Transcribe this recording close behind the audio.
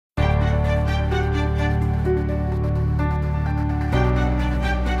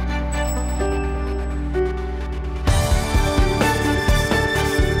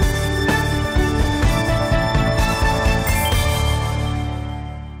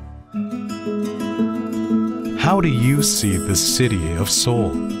How do you see the city of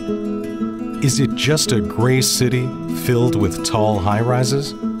Seoul? Is it just a gray city filled with tall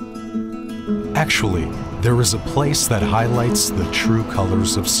high-rises? Actually, there is a place that highlights the true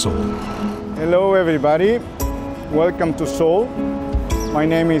colors of Seoul. Hello everybody, welcome to Seoul. My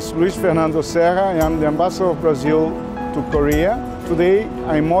name is Luis Fernando Serra. I am the ambassador of Brazil to Korea. Today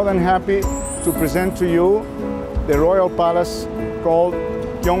I'm more than happy to present to you the royal palace called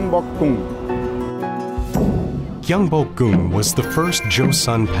Gyeongbokgung. Gyeongbokgung was the first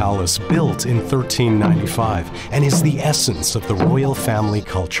Joseon palace built in 1395 and is the essence of the royal family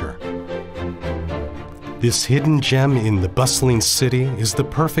culture. This hidden gem in the bustling city is the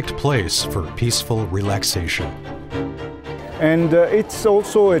perfect place for peaceful relaxation. And it's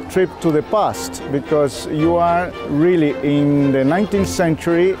also a trip to the past, because you are really in the 19th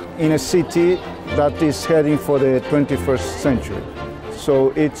century in a city that is heading for the 21st century.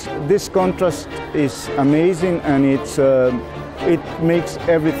 So this contrast is amazing, and it makes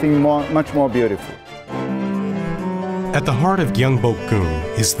everything much more beautiful. At the heart of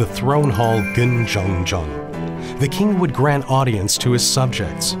Gyeongbokgung is the throne hall Gyeongbokgung. The king would grant audience to his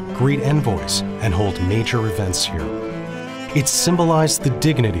subjects, greet envoys, and hold major events here. It symbolized the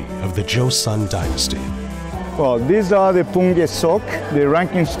dignity of the Joseon dynasty. Well, these are the Punggesok, the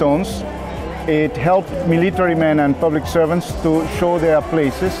ranking stones. It helped military men and public servants to show their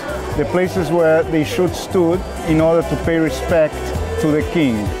places, the places where they should stood in order to pay respect to the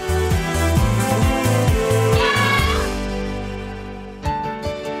king.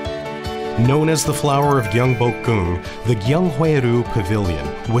 Known as the flower of Gyeongbokgung, the Gyeonghwaeru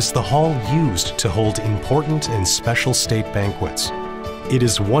Pavilion was the hall used to hold important and special state banquets. It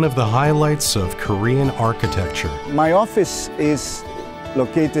is one of the highlights of Korean architecture. My office is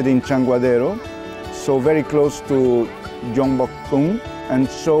located in Changuadero, so very close to Gyeongbokgung, and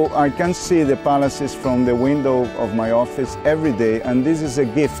so I can see the palaces from the window of my office every day, and this is a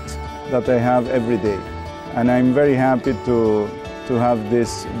gift that I have every day. And I'm very happy to have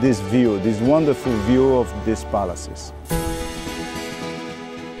this view, this wonderful view of these palaces.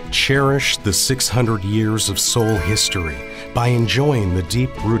 Cherish the 600 years of Seoul history by enjoying the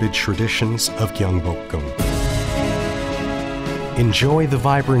deep-rooted traditions of Gyeongbokgung. Enjoy the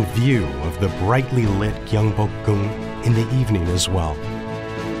vibrant view of the brightly lit Gyeongbokgung in the evening as well.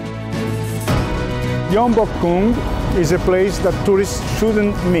 Gyeongbokgung is a place that tourists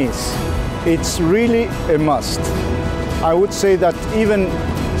shouldn't miss. It's really a must. I would say that even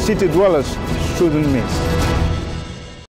city dwellers shouldn't miss.